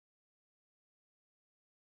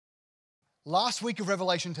Last week of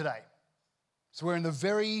Revelation today. So we're in the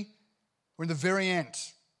very end.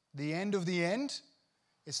 The end of the end.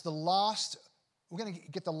 It's the last, we're going to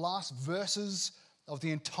get the last verses of the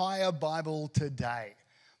entire Bible today.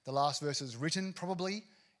 The last verses written probably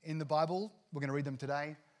in the Bible. We're going to read them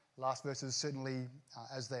today. Last verses certainly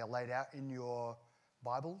as they are laid out in your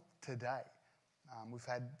Bible today. We've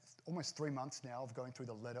had almost 3 months now of going through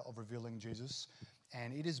the letter of revealing Jesus.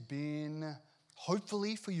 And it has been,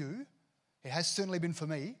 hopefully for you, it has certainly been for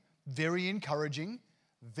me, very encouraging,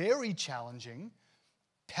 very challenging,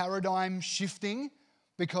 paradigm shifting,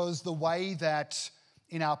 because the way that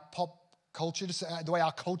in our pop culture, the way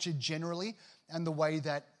our culture generally, and the way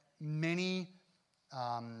that many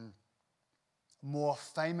more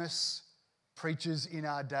famous preachers in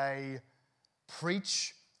our day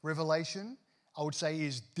preach Revelation, I would say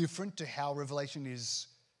is different to how Revelation is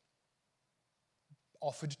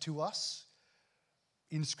offered to us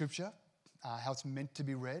in Scripture, how it's meant to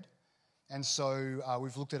be read. And so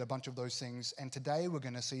we've looked at a bunch of those things, and today we're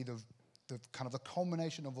going to see the kind of the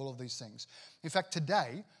culmination of all of these things. In fact,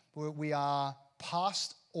 today we are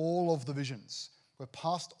past all of the visions. We're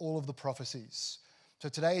past all of the prophecies. So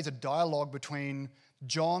today is a dialogue between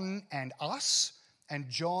John and us, and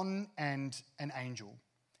John and an angel,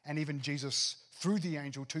 and even Jesus through the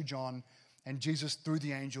angel to John, and Jesus through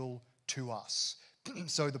the angel to us.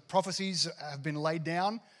 So the prophecies have been laid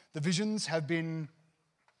down, the visions have been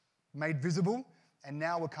made visible, and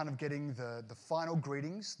now we're kind of getting the final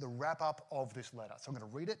greetings, the wrap-up of this letter. So I'm going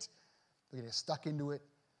to read it, we're going to get stuck into it,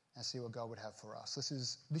 and see what God would have for us. This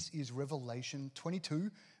is Revelation 22,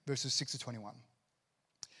 verses 6 to 21.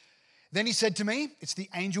 Then he said to me, it's the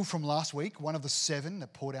angel from last week, one of the 7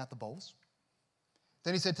 that poured out the bowls.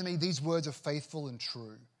 Then he said to me, these words are faithful and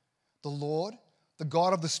true. The Lord, the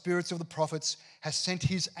God of the spirits of the prophets, has sent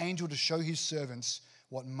his angel to show his servants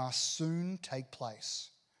what must soon take place.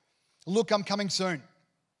 Look, I'm coming soon.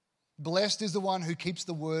 Blessed is the one who keeps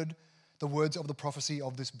the words of the prophecy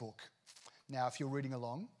of this book. Now, if you're reading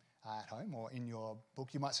along at home or in your book,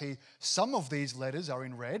 you might see some of these letters are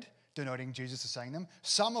in red, denoting Jesus is saying them.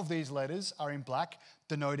 Some of these letters are in black,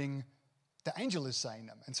 denoting the angel is saying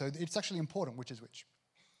them. And so it's actually important which is which.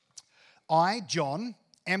 I, John,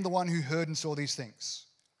 am the one who heard and saw these things.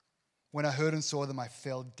 When I heard and saw them, I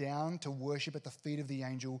fell down to worship at the feet of the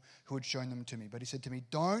angel who had shown them to me. But he said to me,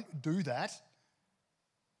 don't do that.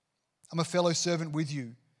 I'm a fellow servant with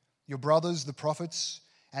you, your brothers, the prophets,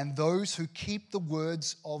 and those who keep the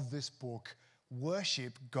words of this book.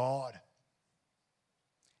 Worship God.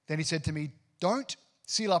 Then he said to me, don't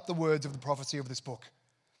seal up the words of the prophecy of this book,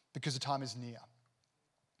 because the time is near.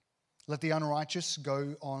 Let the unrighteous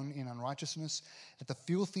go on in unrighteousness. Let the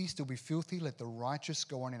filthy still be filthy. Let the righteous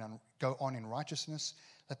go on in righteousness.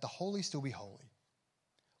 Let the holy still be holy.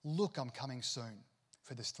 Look, I'm coming soon.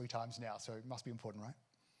 For this 3 times now, so it must be important, right?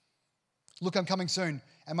 Look, I'm coming soon,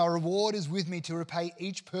 and my reward is with me to repay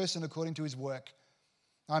each person according to his work.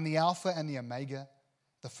 I'm the Alpha and the Omega,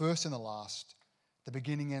 the first and the last, the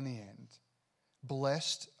beginning and the end.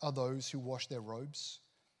 Blessed are those who wash their robes,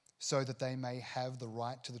 so that they may have the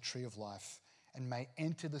right to the tree of life and may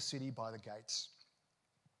enter the city by the gates.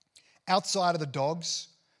 Outside are the dogs,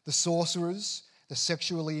 the sorcerers, the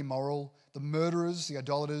sexually immoral, the murderers, the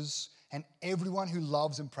idolaters, and everyone who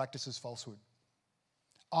loves and practices falsehood.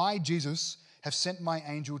 I, Jesus, have sent my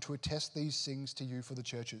angel to attest these things to you for the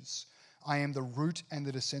churches. I am the root and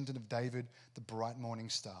the descendant of David, the bright morning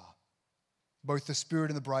star. Both the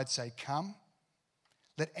Spirit and the bride say, come.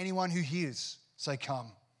 Let anyone who hears say,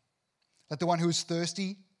 come. Let the one who is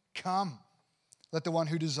thirsty come. Let the one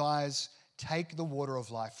who desires take the water of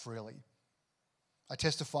life freely. I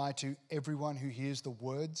testify to everyone who hears the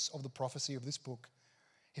words of the prophecy of this book.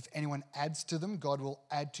 If anyone adds to them, God will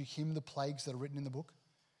add to him the plagues that are written in the book.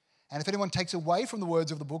 And if anyone takes away from the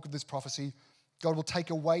words of the book of this prophecy, God will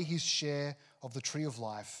take away his share of the tree of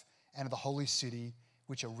life and of the holy city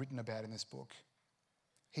which are written about in this book.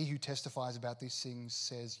 He who testifies about these things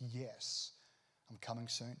says, yes, I'm coming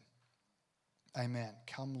soon. Amen.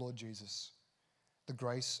 Come, Lord Jesus. The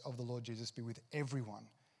grace of the Lord Jesus be with everyone.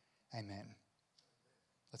 Amen.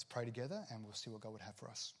 Let's pray together and we'll see what God would have for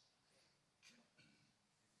us.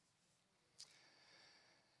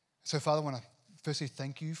 So, Father, I want to firstly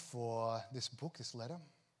thank you for this book, this letter.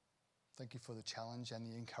 Thank you for the challenge and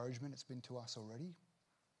the encouragement it's been to us already.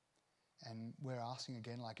 And we're asking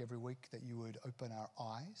again, like every week, that you would open our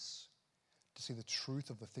eyes to see the truth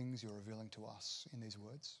of the things you're revealing to us in these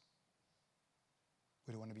words.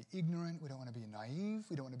 We don't want to be ignorant. We don't want to be naive.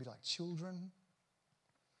 We don't want to be like children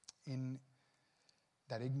in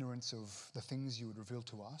that ignorance of the things you would reveal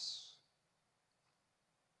to us.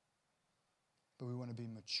 but we want to be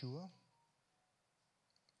mature.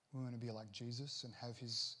 We want to be like Jesus and have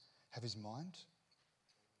his mind.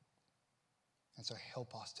 And so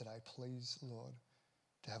help us today, please, Lord,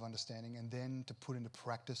 to have understanding and then to put into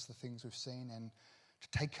practice the things we've seen and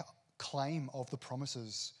to take claim of the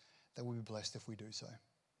promises that we'll be blessed if we do so.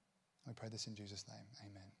 We pray this in Jesus' name.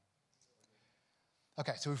 Amen.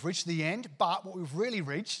 Okay, so we've reached the end, but what we've really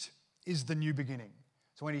reached is the new beginning.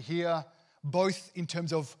 So when you hear both in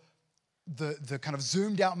terms of the kind of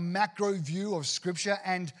zoomed out macro view of Scripture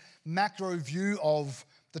and macro view of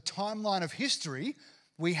the timeline of history,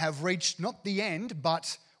 we have reached not the end,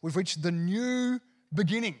 but we've reached the new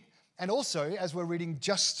beginning. And also, as we're reading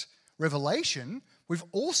just Revelation, we've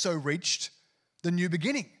also reached the new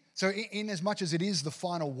beginning. So in as much as it is the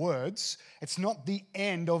final words, it's not the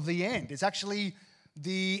end of the end. It's actually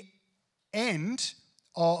the end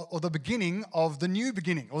or the beginning of the new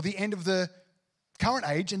beginning, or the end of the current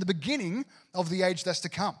age and the beginning of the age that's to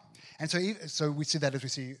come. And so we see that as we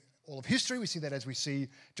see all of history, we see that as we see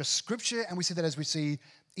just Scripture, and we see that as we see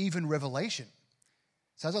even Revelation.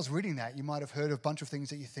 So as I was reading that, you might have heard a bunch of things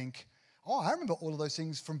that you think, oh, I remember all of those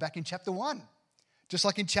things from back in chapter 1. Just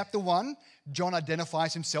like in chapter 1, John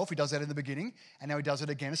identifies himself. He does that in the beginning, and now he does it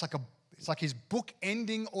again. It's like his book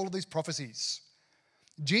ending all of these prophecies.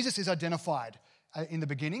 Jesus is identified in the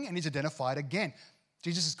beginning, and he's identified again.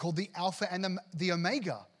 Jesus is called the Alpha and the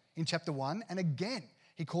Omega in chapter 1, and again,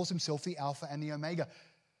 he calls himself the Alpha and the Omega.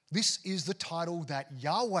 This is the title that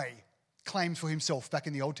Yahweh claims for himself back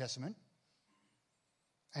in the Old Testament.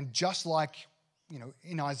 And just like,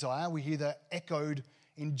 in Isaiah, we hear that echoed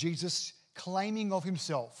in Jesus claiming of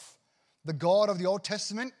himself. The God of the Old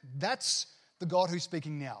Testament, that's the God who's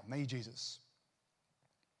speaking now, me, Jesus.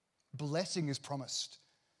 Blessing is promised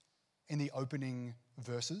in the opening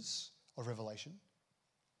verses of Revelation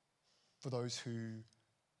for those who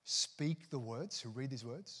speak the words, who read these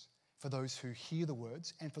words, for those who hear the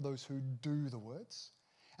words, and for those who do the words.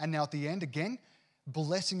 And now at the end, again,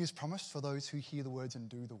 blessing is promised for those who hear the words and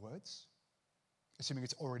do the words, assuming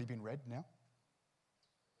it's already been read now.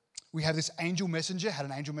 We have this angel messenger, had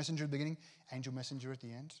an angel messenger at the beginning, angel messenger at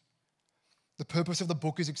the end. The purpose of the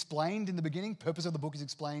book is explained in the beginning, purpose of the book is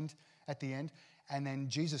explained at the end, and then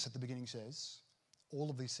Jesus at the beginning says,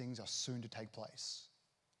 all of these things are soon to take place.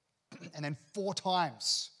 And then 4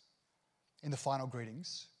 times in the final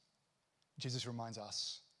greetings, Jesus reminds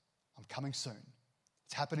us, I'm coming soon.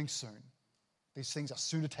 It's happening soon. These things are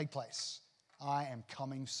soon to take place. I am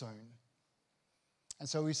coming soon. And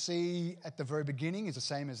so we see at the very beginning is the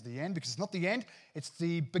same as the end, because it's not the end, it's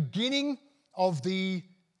the beginning of the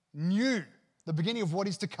new, the beginning of what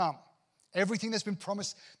is to come. Everything that's been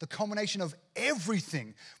promised, the culmination of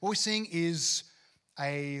everything. What we're seeing is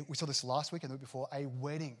we saw this last week and the week before, a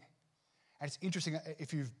wedding. And it's interesting,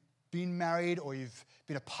 if you've been married or you've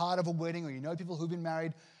been a part of a wedding or you know people who've been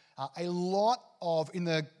married, a lot of, in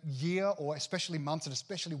the year or especially months and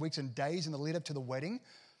especially weeks and days in the lead up to the wedding,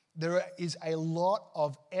 there is a lot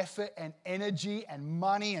of effort and energy and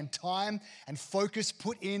money and time and focus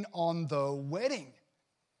put in on the wedding.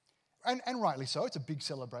 And rightly so, it's a big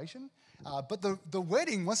celebration. But the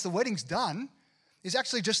wedding, once the wedding's done, is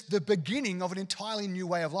actually just the beginning of an entirely new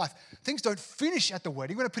way of life. Things don't finish at the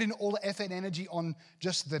wedding. We're going to put in all the effort and energy on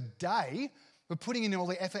just the day. We're putting in all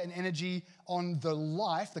the effort and energy on the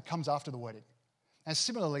life that comes after the wedding. And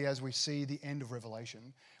similarly, as we see the end of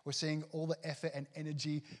Revelation, we're seeing all the effort and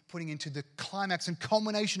energy putting into the climax and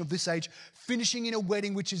culmination of this age, finishing in a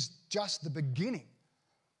wedding which is just the beginning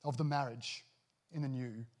of the marriage in the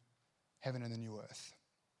new heaven and the new earth.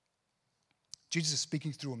 Jesus is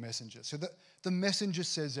speaking through a messenger. So the messenger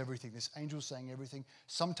says everything. This angel is saying everything.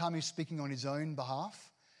 Sometimes he's speaking on his own behalf,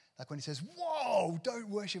 like when he says, whoa, don't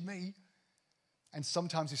worship me. And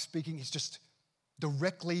sometimes he's just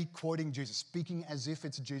directly quoting Jesus, speaking as if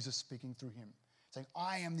it's Jesus speaking through him, saying,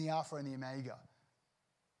 I am the Alpha and the Omega.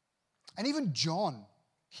 And even John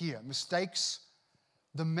here mistakes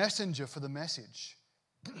the messenger for the message.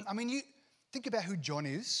 I mean, you think about who John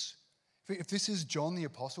is. If this is John the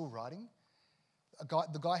Apostle writing,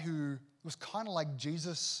 the guy who was kind of like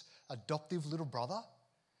Jesus' adoptive little brother.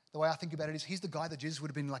 The way I think about it is he's the guy that Jesus would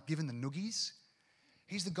have been like given the noogies.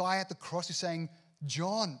 He's the guy at the cross who's saying,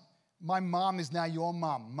 John, my mom is now your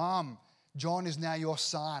mom. Mom, John is now your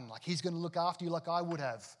son. Like he's going to look after you like I would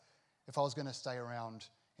have if I was going to stay around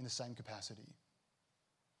in the same capacity.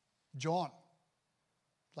 John,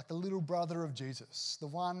 like the little brother of Jesus, the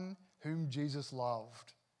one whom Jesus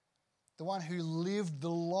loved, the one who lived the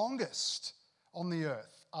longest on the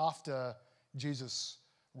earth after Jesus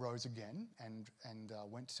rose again and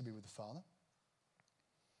went to be with the Father.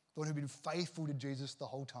 The one who'd been faithful to Jesus the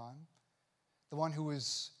whole time. the one who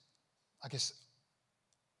was, I guess,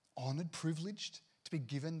 honored, privileged to be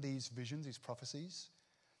given these visions, these prophecies.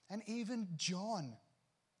 And even John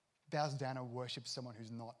bows down and worships someone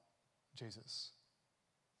who's not Jesus.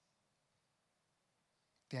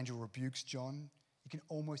 The angel rebukes John. You can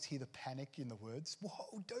almost hear the panic in the words.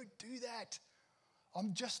 Whoa, don't do that.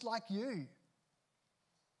 I'm just like you.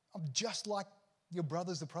 I'm just like your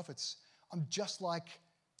brothers, the prophets. I'm just like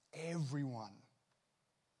everyone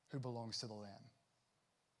who belongs to the Lamb.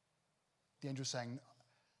 The angel's saying,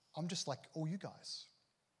 I'm just like all you guys.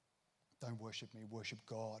 Don't worship me, worship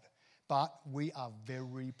God. But we are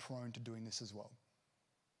very prone to doing this as well.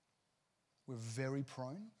 We're very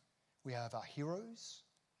prone. We have our heroes.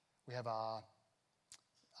 We have our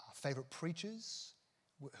favorite preachers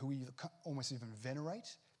who we almost even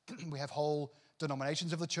venerate. We have whole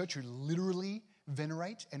denominations of the church who literally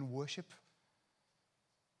venerate and worship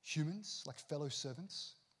humans like fellow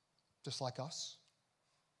servants, just like us.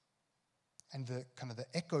 And the kind of the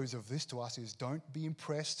echoes of this to us is don't be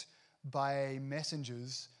impressed by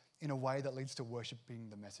messengers in a way that leads to worshiping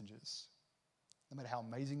the messengers. No matter how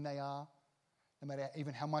amazing they are, no matter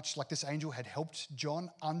even how much like this angel had helped John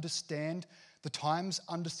understand the times,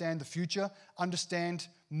 understand the future, understand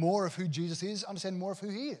more of who Jesus is, understand more of who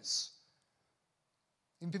he is.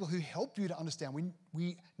 Even people who help you to understand,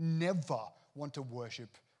 we never want to worship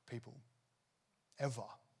people, ever.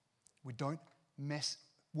 We don't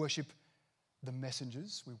worship the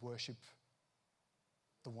messengers, we worship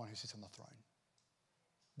the one who sits on the throne.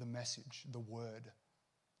 The message, the word,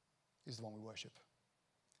 is the one we worship.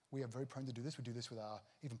 We are very prone to do this. We do this with our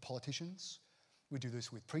even politicians. We do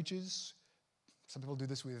this with preachers. Some people do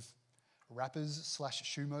this with rappers /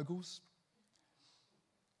 shoe moguls.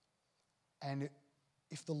 And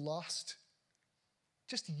if the last,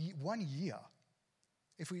 just 1 year,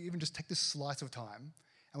 if we even just take this slice of time,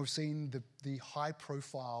 and we've seen the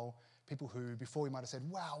high-profile people who before we might have said,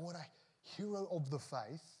 wow, what a hero of the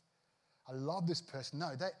faith. I love this person.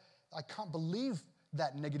 No, I can't believe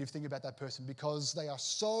that negative thing about that person because they are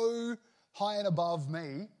so high and above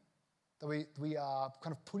me that we are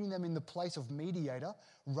kind of putting them in the place of mediator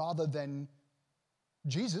rather than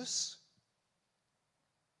Jesus.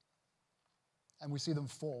 And we see them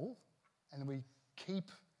fall and we keep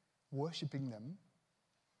worshipping them.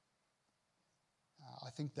 I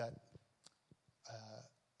think that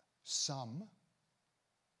some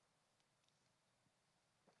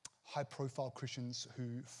high-profile Christians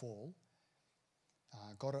who fall,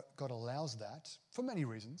 God allows that for many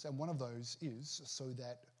reasons, and one of those is so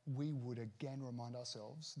that we would again remind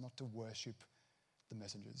ourselves not to worship the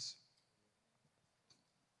messengers.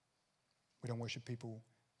 We don't worship people.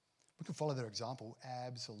 We can follow their example,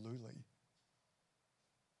 absolutely.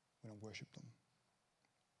 We don't worship them.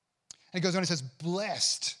 And he goes on and says,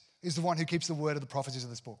 blessed is the one who keeps the word of the prophecies of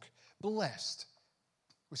this book. Blessed.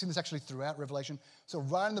 We've seen this actually throughout Revelation. So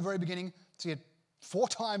right in the very beginning, see it 4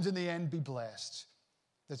 times in the end, be blessed.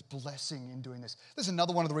 There's blessing in doing this. There's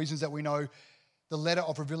another one of the reasons that we know the letter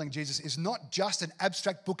of revealing Jesus is not just an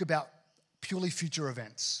abstract book about purely future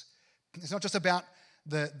events. It's not just about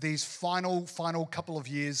these final couple of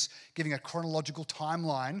years giving a chronological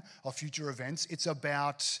timeline of future events. It's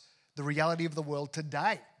about the reality of the world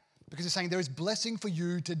today. Because it's saying there is blessing for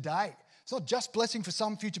you today. It's not just blessing for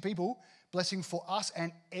some future people, blessing for us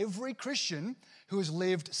and every Christian who has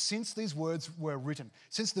lived since these words were written,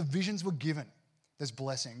 since the visions were given. There's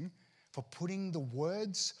blessing for putting the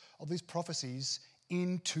words of these prophecies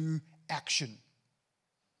into action.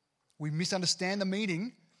 We misunderstand the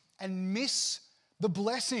meaning and miss the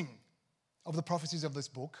blessing of the prophecies of this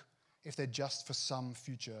book if they're just for some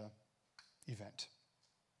future event.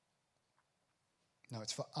 No,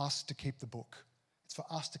 it's for us to keep the book. It's for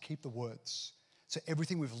us to keep the words. So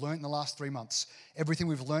everything we've learned in the last 3 months, everything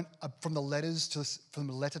we've learned from the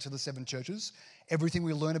letter to the 7 churches, everything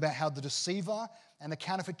we learn about how the deceiver and the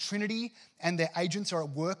counterfeit trinity and their agents are at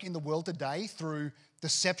work in the world today through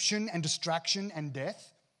deception and distraction and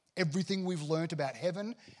death, everything we've learned about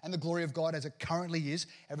heaven and the glory of God as it currently is,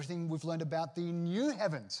 everything we've learned about the new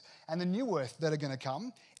heavens and the new earth that are going to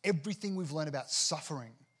come, everything we've learned about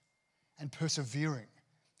suffering and persevering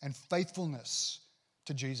and faithfulness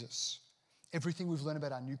to Jesus. Everything we've learned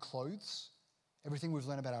about our new clothes, everything we've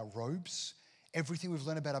learned about our robes, everything we've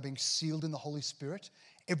learned about our being sealed in the Holy Spirit,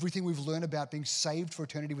 everything we've learned about being saved for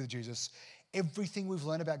eternity with Jesus, everything we've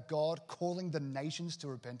learned about God calling the nations to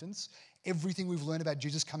repentance, everything we've learned about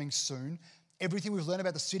Jesus coming soon, everything we've learned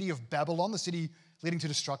about the city of Babylon, the city leading to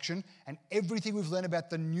destruction, and everything we've learned about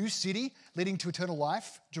the new city leading to eternal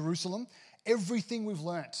life, Jerusalem, everything we've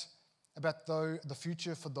learned about the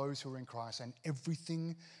future for those who are in Christ and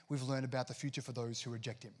everything we've learned about the future for those who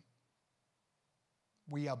reject him.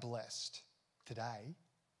 We are blessed today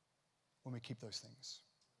when we keep those things.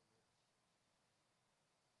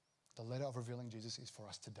 The letter of revealing Jesus is for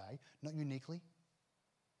us today, not uniquely.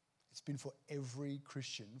 It's been for every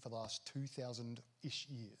Christian for the last 2,000-ish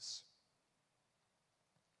years.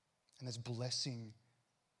 And there's blessing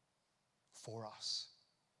for us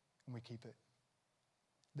when we keep it.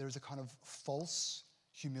 There is a kind of false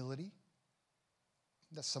humility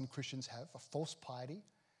that some Christians have, a false piety,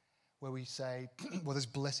 where we say, well, there's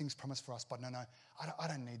blessings promised for us, but no, I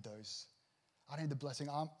don't need those. I don't need the blessing.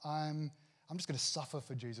 I'm just going to suffer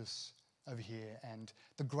for Jesus over here. And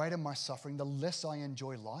the greater my suffering, the less I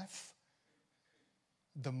enjoy life,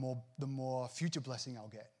 the more future blessing I'll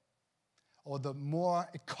get. Or the more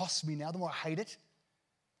it costs me now, the more I hate it,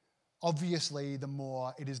 obviously the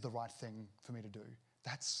more it is the right thing for me to do.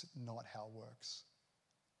 That's not how it works.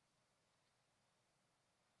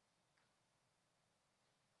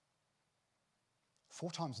 Four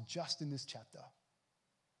times just in this chapter,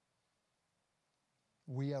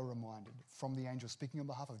 we are reminded from the angel speaking on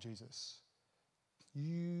behalf of Jesus,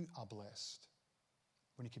 you are blessed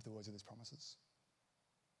when you keep the words of these promises.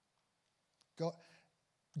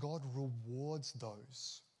 God rewards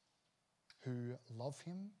those who love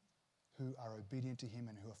him, who are obedient to him,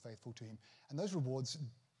 and who are faithful to him. And those rewards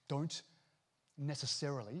don't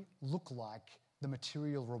necessarily look like the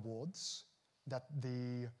material rewards that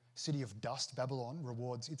the city of dust, Babylon,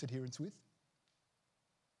 rewards its adherents with.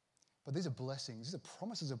 But these are blessings, these are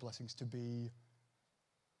promises of blessings to be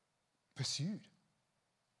pursued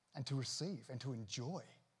and to receive and to enjoy.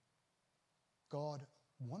 God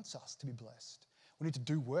wants us to be blessed. We need to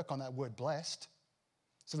do work on that word blessed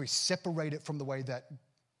so we separate it from the way that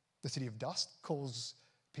the city of dust calls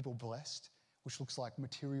people blessed, which looks like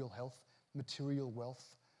material health, material wealth,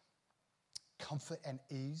 comfort and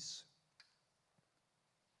ease.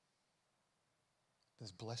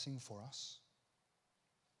 There's blessing for us.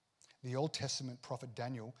 The Old Testament prophet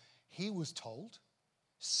Daniel, he was told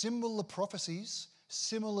similar prophecies,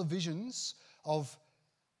 similar visions of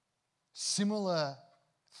similar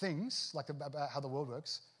things, like about how the world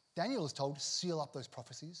works. Daniel is told, seal up those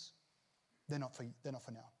prophecies. They're not for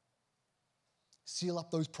now. Seal up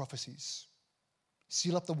those prophecies.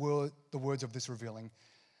 Seal up the words of this revealing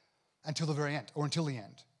until the very end, or until the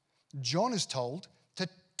end. John is told to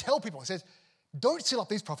tell people. He says, don't seal up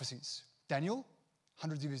these prophecies. Daniel,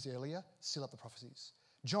 hundreds of years earlier, seal up the prophecies.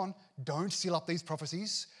 John, don't seal up these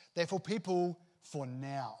prophecies. They're for people for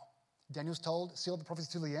now. Daniel's told, seal up the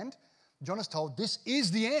prophecies till the end. John is told, this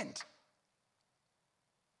is the end.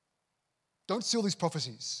 Don't seal these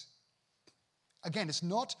prophecies. Again, it's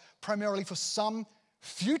not primarily for some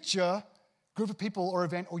future group of people or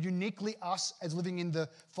event, or uniquely us as living in the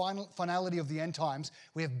finality of the end times.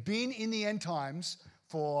 We have been in the end times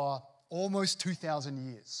for almost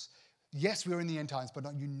 2,000 years. Yes, we're in the end times, but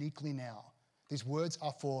not uniquely now. These words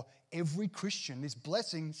are for every Christian. These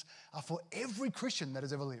blessings are for every Christian that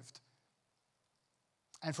has ever lived.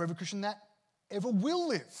 And for every Christian that ever will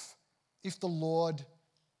live, if the Lord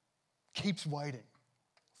keeps waiting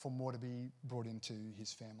for more to be brought into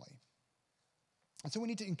his family. And so we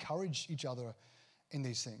need to encourage each other in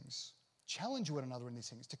these things, challenge one another in these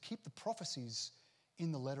things, to keep the prophecies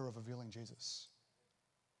in the letter of revealing Jesus.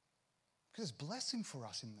 Because there's blessing for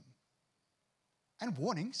us in them, and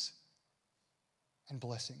warnings, and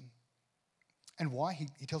blessing. And why?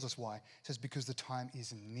 He tells us why. He says, because the time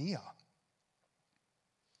is near.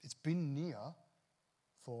 It's been near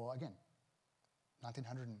for, again,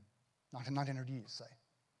 1900 years, say.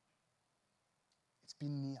 It's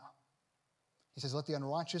been near. He says, let the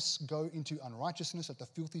unrighteous go into unrighteousness, let the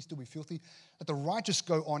filthy still be filthy, let the righteous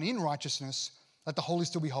go on in righteousness, let the holy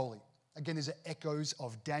still be holy. Again, these are echoes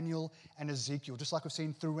of Daniel and Ezekiel. Just like we've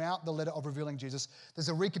seen throughout the letter of revealing Jesus, there's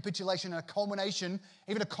a recapitulation and a culmination,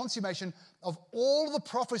 even a consummation of all the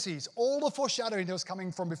prophecies, all the foreshadowing that was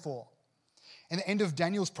coming from before. In the end of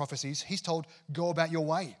Daniel's prophecies, he's told, go about your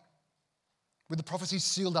way. With the prophecies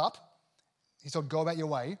sealed up, he's told, go about your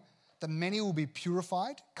way. The many will be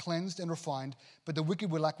purified, cleansed, and refined, but the wicked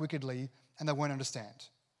will act wickedly, and they won't understand.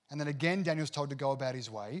 And then again, Daniel's told to go about his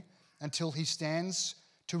way until he stands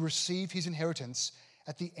to receive his inheritance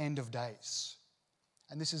at the end of days.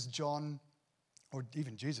 And this is John, or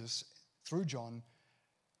even Jesus, through John,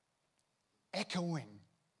 echoing,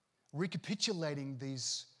 recapitulating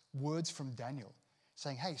these words from Daniel,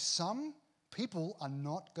 saying, hey, some people are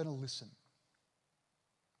not going to listen.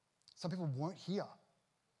 Some people won't hear.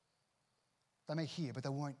 They may hear, but they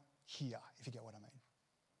won't hear, if you get what I mean.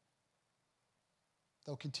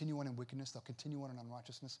 They'll continue on in wickedness. They'll continue on in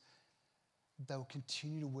unrighteousness. They'll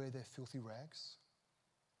continue to wear their filthy rags.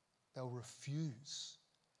 They'll refuse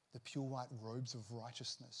the pure white robes of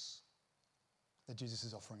righteousness that Jesus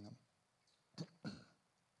is offering them. And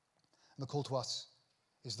the call to us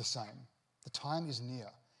is the same. The time is near.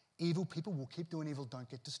 Evil people will keep doing evil. Don't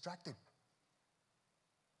get distracted.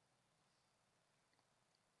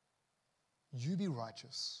 You be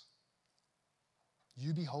righteous.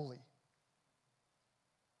 You be holy.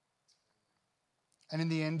 And in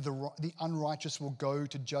the end, the unrighteous will go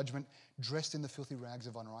to judgment dressed in the filthy rags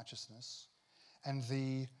of unrighteousness. And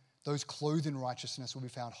those clothed in righteousness will be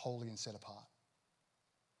found holy and set apart.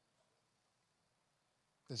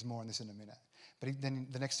 There's more on this in a minute. But then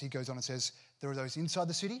the next he goes on and says, there are those inside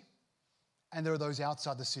the city and there are those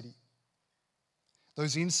outside the city.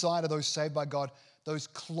 Those inside are those saved by God, those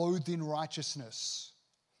clothed in righteousness,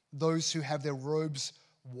 those who have their robes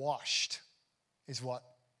washed, is what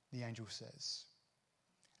the angel says.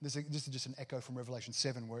 This is just an echo from Revelation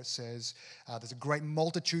 7 where it says there's a great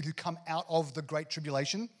multitude who come out of the great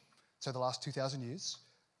tribulation, so the last 2,000 years,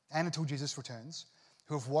 and until Jesus returns,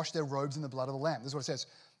 who have washed their robes in the blood of the Lamb. This is what it says.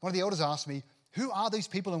 One of the elders asked me, who are these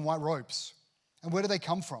people in white robes and where do they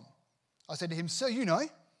come from? I said to him, sir, you know.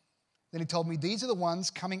 Then he told me, these are the ones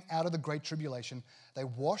coming out of the great tribulation. They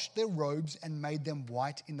washed their robes and made them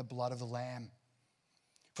white in the blood of the Lamb.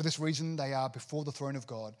 For this reason, they are before the throne of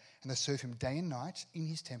God, and they serve him day and night in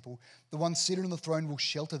his temple. The one seated on the throne will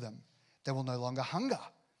shelter them. They will no longer hunger.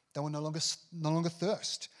 They will no longer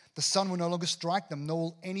thirst. The sun will no longer strike them, nor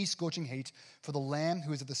will any scorching heat, for the Lamb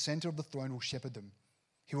who is at the center of the throne will shepherd them.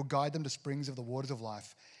 He will guide them to springs of the waters of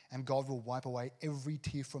life, and God will wipe away every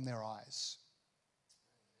tear from their eyes.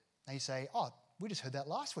 Now you say, oh, we just heard that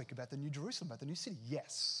last week about the New Jerusalem, about the new city.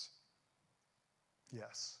 Yes.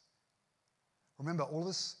 Yes. Remember, all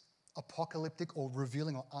this apocalyptic or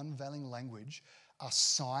revealing or unveiling language are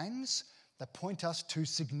signs that point us to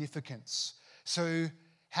significance. So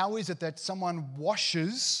how is it that someone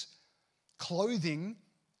washes clothing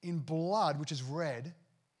in blood, which is red,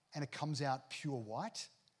 and it comes out pure white?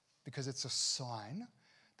 Because it's a sign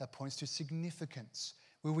that points to significance.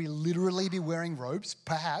 Will we literally be wearing robes?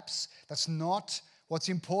 Perhaps. That's not what's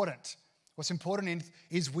important. What's important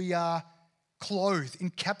is we are clothed,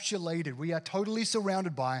 encapsulated. We are totally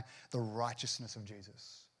surrounded by the righteousness of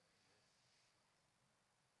Jesus.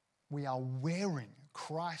 We are wearing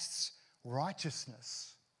Christ's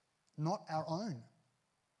righteousness, not our own.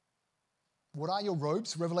 What are your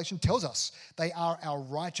robes? Revelation tells us they are our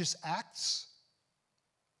righteous acts.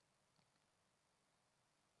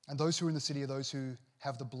 And those who are in the city are those who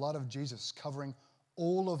have the blood of Jesus covering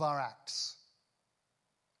all of our acts.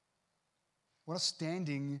 We're not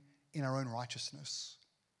standing in our own righteousness.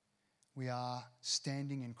 We are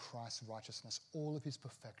standing in Christ's righteousness, all of his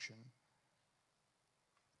perfection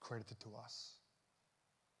credited to us.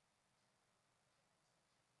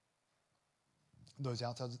 Those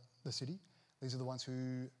outside the city, these are the ones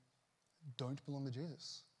who don't belong to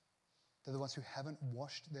Jesus. They're the ones who haven't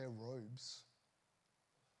washed their robes.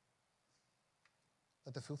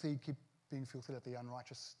 Let the filthy keep being filthy, let the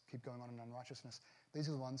unrighteous keep going on in unrighteousness. These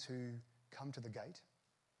are the ones who come to the gate.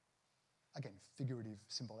 Again, figurative,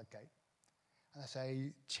 symbolic gate. And they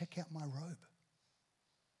say, check out my robe.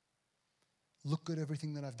 Look at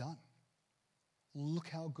everything that I've done. Look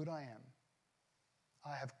how good I am.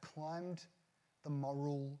 I have climbed the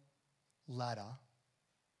moral ladder.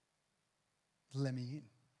 Let me in.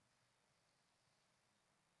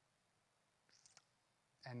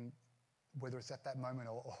 And whether it's at that moment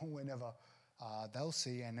or whenever, they'll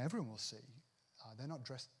see and everyone will see. They're not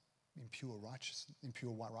dressed in pure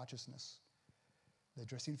white righteousness. They're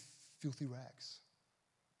dressed in filthy rags.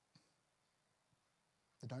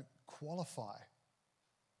 They don't qualify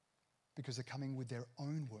because they're coming with their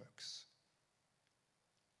own works.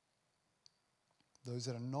 Those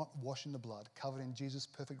that are not washed in the blood, covered in Jesus'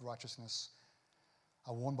 perfect righteousness,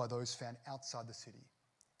 are warned by those found outside the city.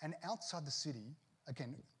 And outside the city,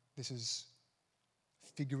 again, this is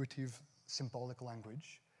figurative, symbolic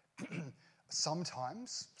language.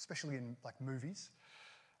 Sometimes, especially in like movies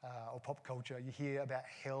or pop culture, you hear about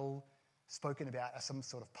hell spoken about as some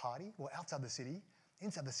sort of party. Well, outside the city,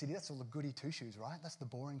 inside the city, that's all the goody two-shoes, right? That's the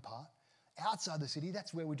boring part. Outside the city,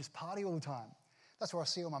 that's where we just party all the time. That's where I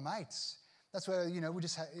see all my mates. That's where, we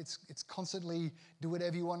just it's constantly do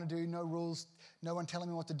whatever you want to do, no rules, no one telling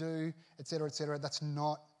me what to do, et cetera, et cetera. That's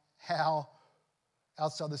not how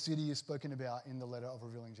outside the city is spoken about in the letter of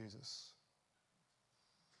revealing Jesus.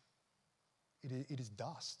 It is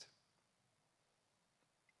dust.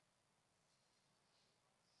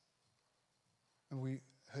 And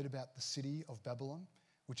heard about the city of Babylon,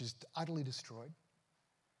 which is utterly destroyed.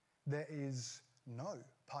 There is no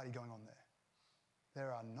party going on there.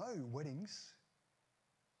 There are no weddings.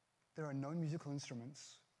 There are no musical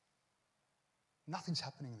instruments. Nothing's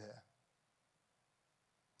happening there.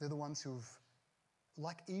 They're the ones who've,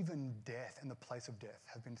 like even death and the place of death,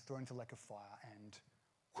 have been thrown into a lake of fire and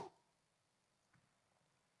whew.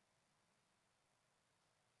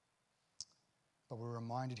 But we're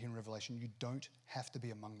reminded here in Revelation, you don't have to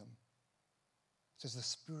be among them. It says the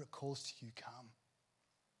Spirit calls to you, come.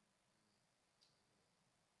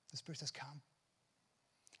 The Spirit says, come.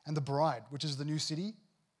 And the bride, which is the new city,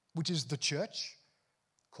 which is the church,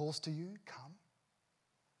 calls to you, come.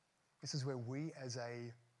 This is where we as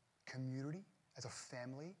a community, as a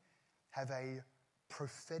family, have a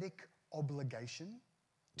prophetic obligation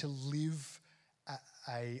to live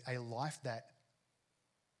a life that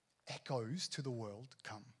echoes to the world,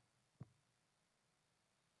 come.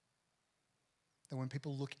 That when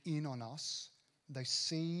people look in on us, they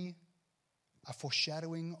see a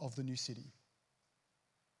foreshadowing of the new city.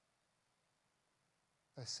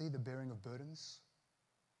 They see the bearing of burdens.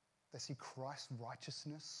 They see Christ's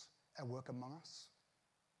righteousness at work among us.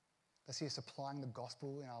 They see us applying the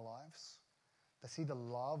gospel in our lives. They see the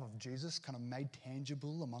love of Jesus kind of made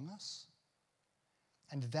tangible among us.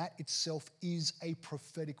 And that itself is a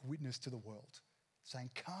prophetic witness to the world, saying,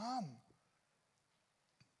 come.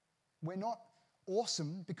 We're not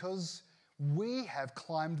awesome because we have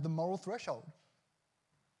climbed the moral threshold.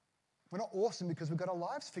 We're not awesome because we've got our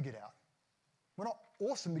lives figured out. We're not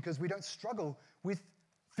awesome because we don't struggle with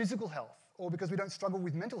physical health, or because we don't struggle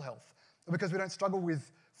with mental health, or because we don't struggle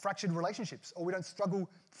with fractured relationships, or we don't struggle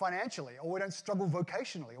financially, or we don't struggle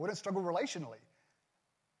vocationally, or we don't struggle relationally.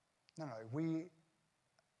 No,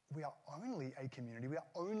 we are only a community, we are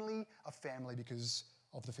only a family because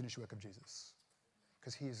of the finished work of Jesus.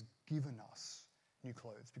 Because he has given us new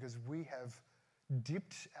clothes, because we have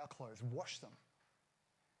dipped our clothes, washed them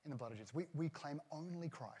in the blood of Jesus. We claim only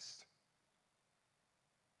Christ.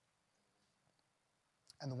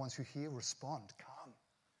 And the ones who hear respond, come.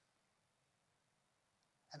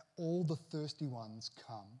 And all the thirsty ones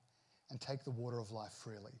come and take the water of life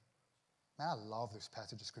freely. Man, I love this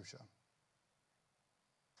passage of Scripture.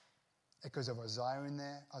 Echoes of Isaiah in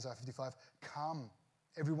there, Isaiah 55. Come,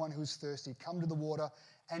 everyone who's thirsty, come to the water,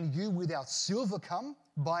 and you without silver come,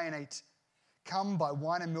 buy and eat. Come, buy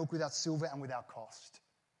wine and milk without silver and without cost.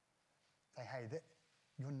 Say, hey,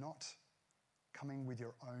 you're not coming with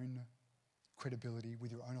your own credibility,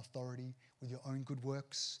 with your own authority, with your own good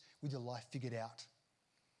works, with your life figured out.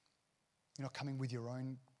 You're not coming with your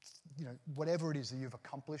own, whatever it is that you've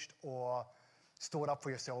accomplished or stored up for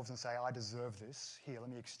yourselves and say, I deserve this. Here, let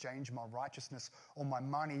me exchange my righteousness or my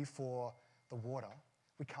money for the water.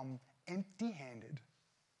 We come empty-handed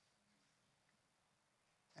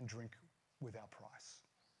and drink without price.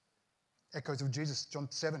 Echoes of Jesus, John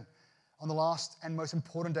 7. On the last and most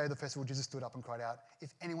important day of the festival, Jesus stood up and cried out,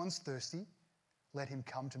 if anyone's thirsty, let him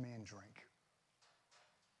come to me and drink.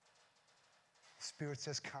 The Spirit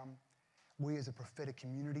says, come. We as a prophetic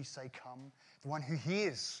community say, come. The one who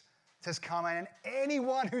hears says, come, and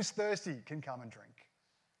anyone who's thirsty can come and drink.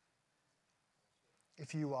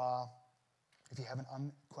 If you have an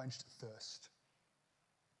unquenched thirst,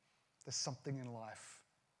 there's something in life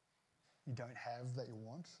you don't have that you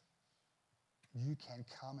want, you can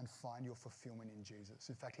come and find your fulfillment in Jesus.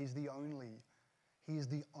 In fact, He is the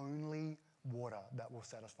only water that will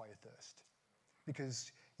satisfy your thirst,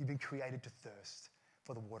 because you've been created to thirst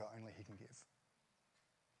for the water only He can give.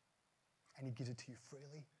 And He gives it to you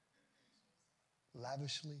freely,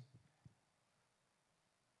 lavishly.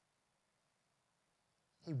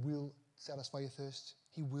 He will satisfy your thirst.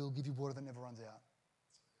 He will give you water that never runs out.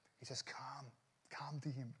 He says, come to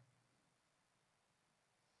Him.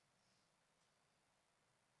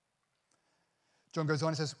 John goes on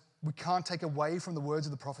and says, we can't take away from the words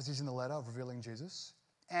of the prophecies in the letter of revealing Jesus,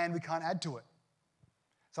 and we can't add to it.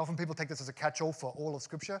 So often people take this as a catch-all for all of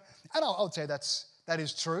Scripture, and I would say that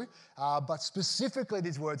is true, but specifically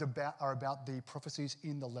these words are about the prophecies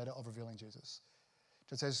in the letter of revealing Jesus.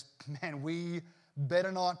 It says, man, we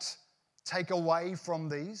better not take away from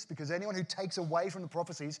these, because anyone who takes away from the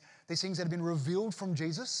prophecies, these things that have been revealed from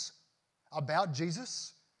Jesus, about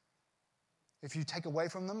Jesus, if you take away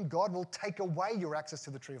from them, God will take away your access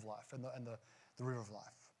to the tree of life and the river of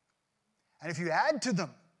life. And if you add to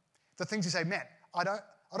them the things you say, man, I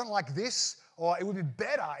don't like this, or it would be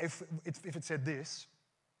better if it said this,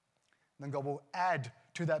 then God will add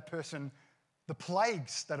to that person the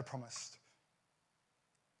plagues that are promised.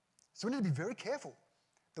 So we need to be very careful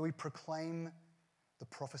that we proclaim the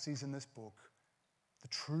prophecies in this book the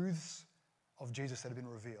truths of Jesus that have been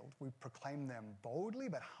revealed, we proclaim them boldly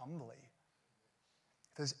but humbly.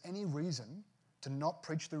 If there's any reason to not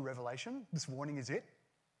preach through Revelation, this warning is it.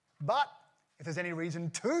 But if there's any reason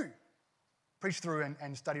to preach through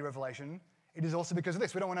and study Revelation, it is also because of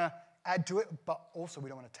this. We don't want to add to it, but also we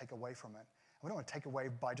don't want to take away from it. We don't want to take away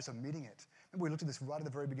by just omitting it. Remember, we looked at this right at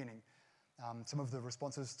the very beginning. Some of the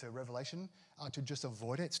responses to Revelation are to just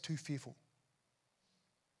avoid it. It's too fearful.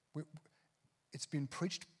 It's been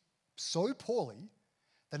preached so poorly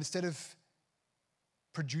that instead of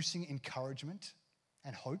producing encouragement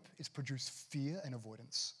and hope, it's produced fear and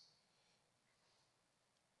avoidance.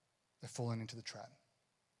 They've fallen into the trap.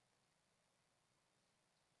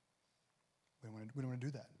 We don't want to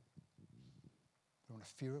do that. We don't want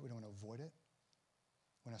to fear it. We don't want to avoid it.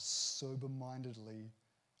 We want to sober-mindedly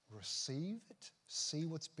receive it, see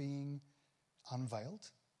what's being unveiled,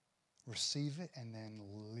 receive it, and then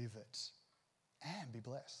live it and be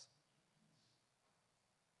blessed.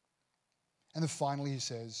 And then finally he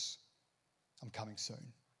says, I'm coming soon.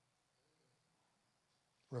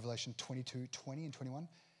 Revelation 22, 20 and 21.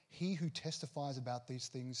 He who testifies about these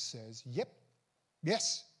things says,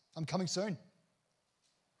 yes, I'm coming soon.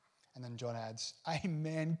 And then John adds,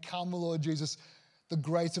 Amen. Come, Lord Jesus. The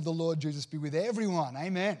grace of the Lord Jesus be with everyone.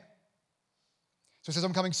 Amen. So he says,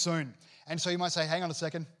 I'm coming soon. And so you might say, hang on a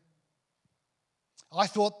second. I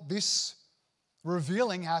thought this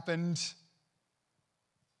revealing happened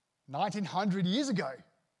 1900 years ago,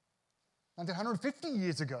 1950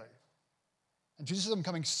 years ago. And Jesus says, I'm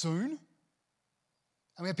coming soon.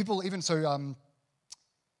 And we have people even so,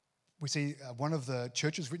 we see one of the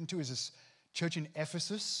churches written to is this church in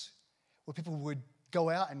Ephesus, where people would go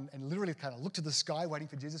out and literally kind of look to the sky waiting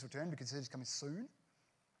for Jesus' return because he said he's coming soon.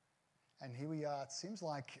 And here we are. It seems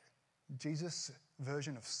like Jesus'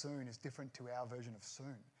 version of soon is different to our version of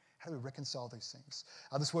soon. How do we reconcile these things?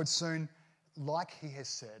 This word soon, like he has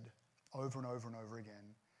said over and over and over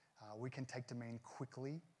again, we can take to mean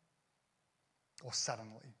quickly or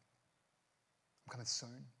suddenly. I'm coming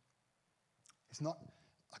soon. It's not,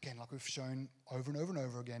 again, like we've shown over and over and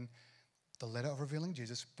over again, the letter of revealing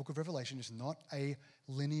Jesus, book of Revelation, is not a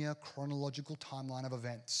linear chronological timeline of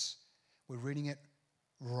events. We're reading it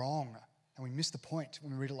wrong, and we miss the point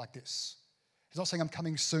when we read it like this. It's not saying I'm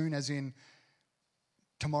coming soon as in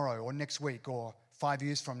tomorrow or next week or 5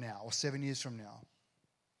 years from now or 7 years from now.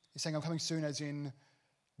 He's saying I'm coming soon as in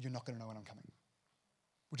you're not going to know when I'm coming.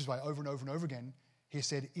 Which is why over and over and over again he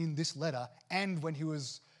said in this letter and when he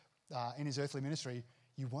was in his earthly ministry,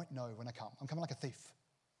 you won't know when I come. I'm coming like a thief.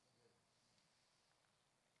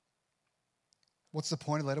 What's the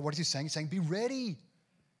point of the letter? What is he saying? He's saying, be ready.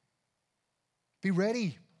 Be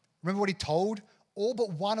ready. Remember what he told all but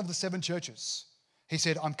one of the 7 churches. He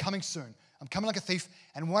said, I'm coming soon. I'm coming like a thief.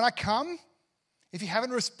 And when I come, if you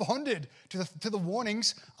haven't responded to the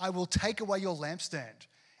warnings, I will take away your lampstand.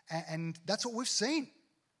 And that's what we've seen.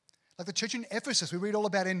 Like the church in Ephesus, we read all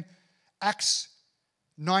about in Acts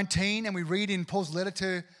 19, and we read in Paul's letter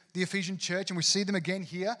to the Ephesian church, and we see them again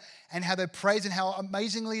here, and how they praise and how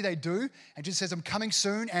amazingly they do. And Jesus says, I'm coming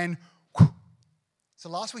soon, and whew, it's the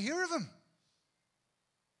last we hear of him.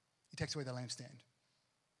 He takes away the lampstand.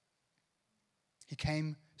 He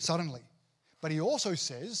came suddenly. But he also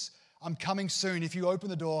says, I'm coming soon. If you open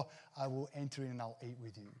the door, I will enter in and I'll eat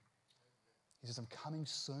with you. He says, I'm coming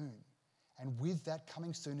soon. And with that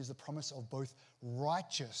coming soon is the promise of both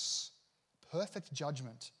righteous, perfect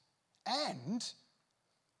judgment and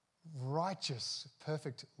righteous,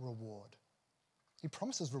 perfect reward. He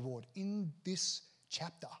promises reward in this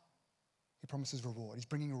chapter. He promises reward. He's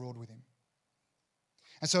bringing a reward with him.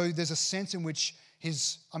 And so there's a sense in which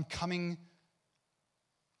his I'm coming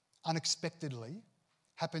unexpectedly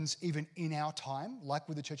happens even in our time, like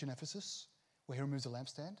with the church in Ephesus, where he removes the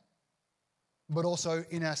lampstand. But also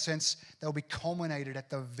in a sense, they'll be culminated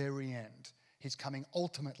at the very end. He's coming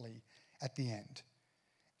ultimately at the end.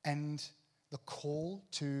 And the call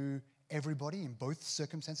to everybody in both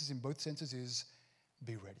circumstances, in both senses, is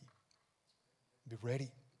be ready. Be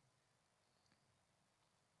ready.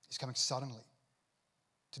 He's coming suddenly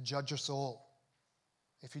to judge us all.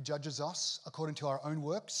 If he judges us according to our own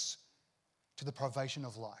works, to the privation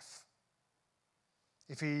of life.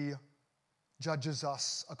 If he judges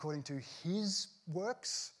us according to his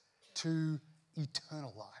works, to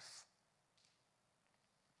eternal life.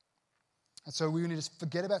 And so we need to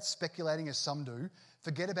forget about speculating as some do,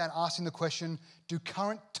 forget about asking the question, do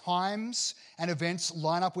current times and events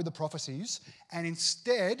line up with the prophecies? And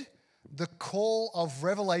instead, the call of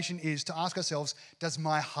Revelation is to ask ourselves, does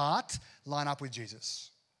my heart line up with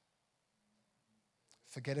Jesus?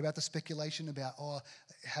 Forget about the speculation about,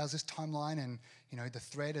 how's this timeline and, the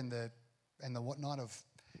thread and the whatnot of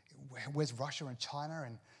where's Russia and China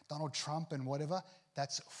and Donald Trump and whatever.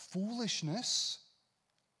 That's foolishness.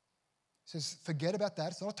 He says, forget about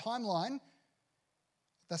that. It's not a timeline.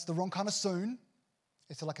 That's the wrong kind of soon.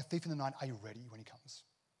 It's like a thief in the night. Are you ready when he comes?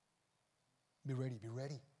 Be ready, be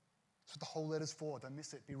ready. That's what the whole letter's for. Don't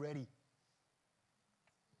miss it. Be ready.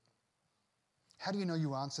 How do you know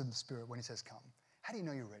you answered the Spirit when he says come? How do you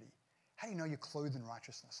know you're ready? How do you know you're clothed in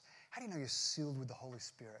righteousness? How do you know you're sealed with the Holy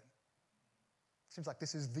Spirit? Seems like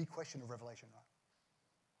this is the question of Revelation, right?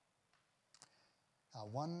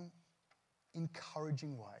 One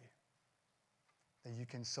encouraging way that you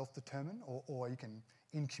can self-determine or you can,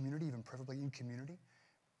 in community, even preferably in community,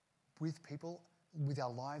 with people, with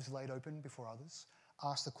our lives laid open before others,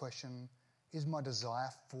 ask the question, is my desire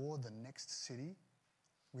for the next city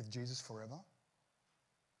with Jesus forever?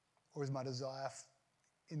 Or is my desire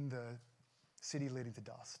in the city leading to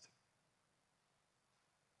dust?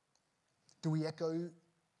 Do we echo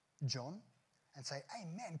John and say,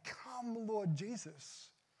 amen, come Lord Jesus?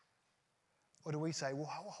 Or do we say, well,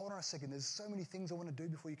 hold on a second, there's so many things I want to do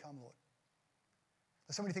before you come, Lord.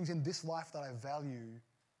 There's so many things in this life that I value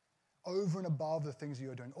over and above the things that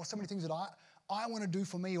you're doing, or so many things that I want to do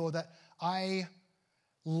for me, or that I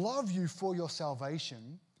love you for your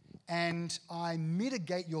salvation and I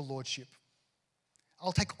mitigate your lordship.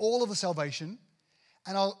 I'll take all of the salvation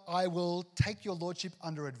and I will take your lordship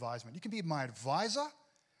under advisement. You can be my advisor,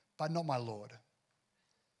 but not my Lord.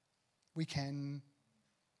 We can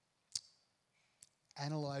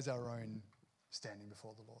analyze our own standing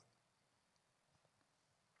before the Lord.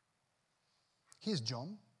 Here's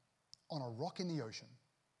John on a rock in the ocean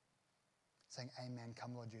saying, amen,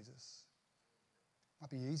 come Lord Jesus. Might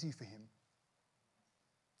be easy for him.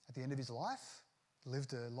 At the end of his life,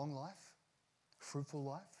 lived a long life, fruitful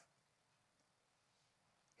life.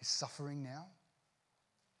 He's suffering now.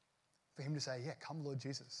 For him to say, yeah, come Lord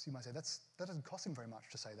Jesus. You might say, that doesn't cost him very much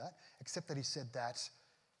to say that, except that he said that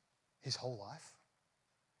his whole life.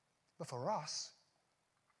 But for us,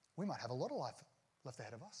 we might have a lot of life left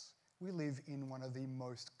ahead of us. We live in one of the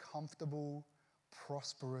most comfortable,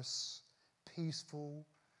 prosperous, peaceful,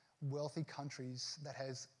 wealthy countries that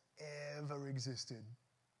has ever existed.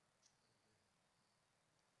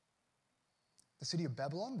 The city of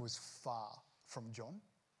Babylon was far from John.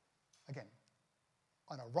 Again,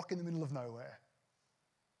 on a rock in the middle of nowhere,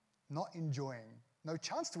 not enjoying, no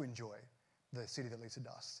chance to enjoy the city that leads to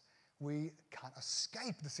dust. We can't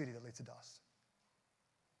escape the city that leads to dust.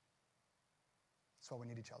 That's why we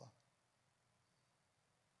need each other.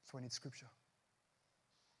 That's why we need Scripture.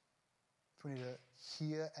 That's why we need to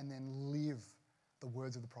hear and then live the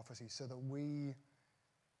words of the prophecy so that we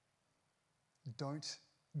don't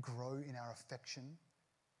grow in our affection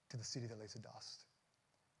to the city that leads to dust,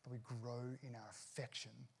 but we grow in our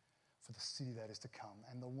affection for the city that is to come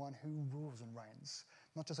and the one who rules and reigns,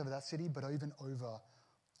 not just over that city, but even over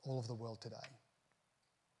all of the world today.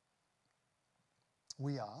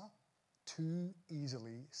 We are too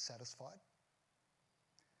easily satisfied.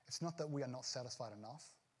 It's not that we are not satisfied enough,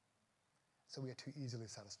 so we are too easily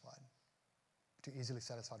satisfied. Too easily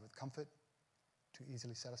satisfied with comfort, too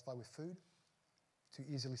easily satisfied with food, too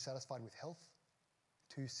easily satisfied with health,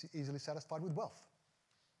 too easily satisfied with wealth.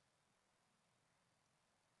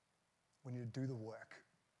 We need to do the work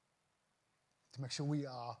to make sure we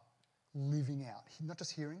are living out, not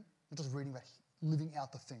just hearing, not just reading, but living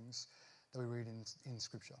out the things that we read in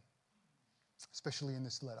Scripture, especially in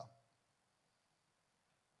this letter.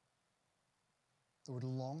 We would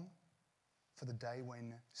long for the day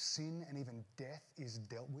when sin and even death is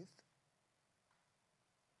dealt with,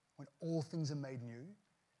 when all things are made new.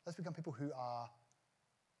 Let's become people who are,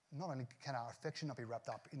 not only can our affection not be wrapped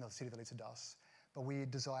up in the city that leads to dust, but we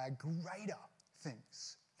desire greater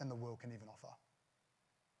things than the world can even offer.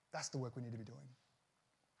 That's the work we need to be doing.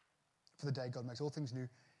 For the day God makes all things new,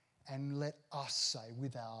 and let us say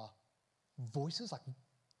with our voices, like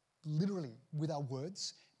literally with our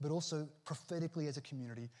words, but also prophetically as a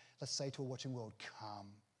community, let's say to a watching world, come.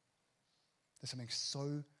 There's something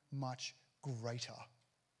so much greater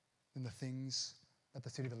than the things that the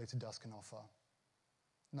city that leads to dust can offer.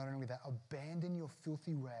 Not only that, abandon your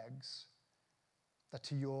filthy rags that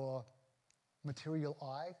to your material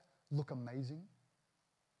eye look amazing,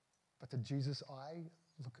 but to Jesus' eye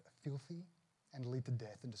look filthy and lead to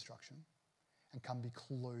death and destruction, and come be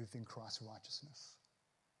clothed in Christ's righteousness.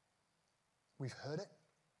 We've heard it.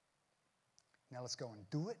 Now let's go and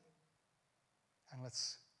do it, and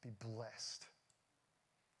let's be blessed.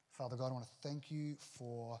 Father God, I want to thank you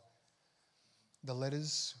for the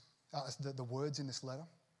letters the words in this letter.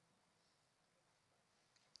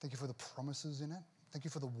 Thank you for the promises in it. Thank you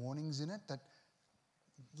for the warnings in it that,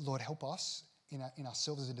 Lord, help us in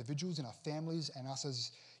ourselves as individuals, in our families, and us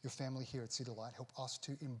as your family here at City Light. Help us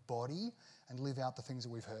to embody and live out the things that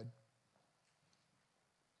we've heard.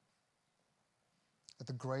 That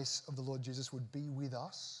the grace of the Lord Jesus would be with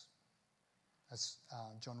us, as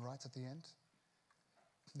John writes at the end.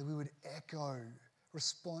 That we would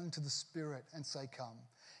respond to the Spirit and say, come.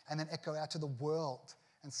 And then echo out to the world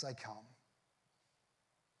and say, come.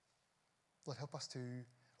 Lord, help us to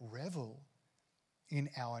revel in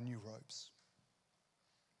our new robes.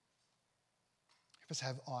 Help us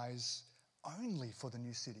have eyes only for the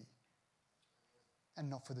new city and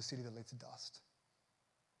not for the city that leads to dust.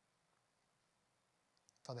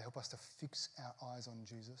 Father, help us to fix our eyes on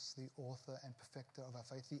Jesus, the author and perfecter of our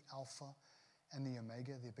faith, the Alpha and the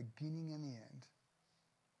Omega, the beginning and the end.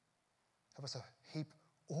 Help us to heap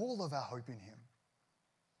all of our hope in him,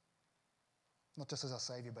 not just as our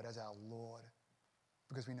Saviour, but as our Lord,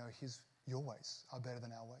 because we know your ways are better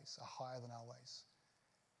than our ways, are higher than our ways.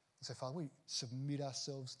 And so, Father, we submit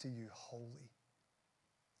ourselves to you wholly,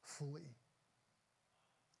 fully.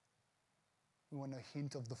 We want no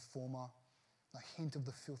hint of the former, no hint of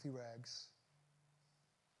the filthy rags.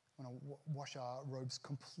 We want to wash our robes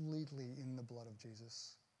completely in the blood of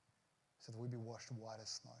Jesus so that we be washed white as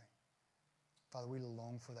snow. Father, we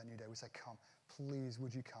long for that new day. We say, come, please,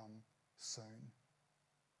 would you come soon?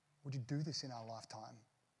 Would you do this in our lifetime?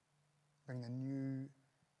 Bring the new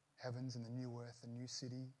heavens and the new earth, the new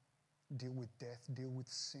city, deal with death, deal with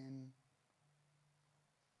sin.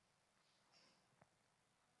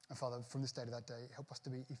 And Father, from this day to that day, help us to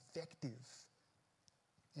be effective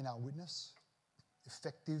in our witness,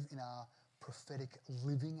 effective in our prophetic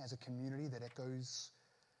living as a community that echoes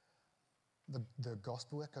the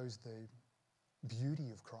gospel, echoes the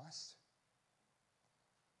beauty of Christ.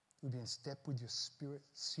 We'll be in step with your Spirit,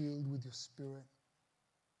 sealed with your Spirit,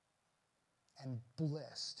 and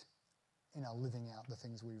blessed in our living out the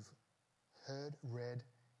things we've heard, read,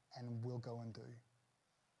 and will go and do.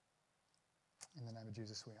 In the name of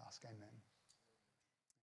Jesus we ask, amen.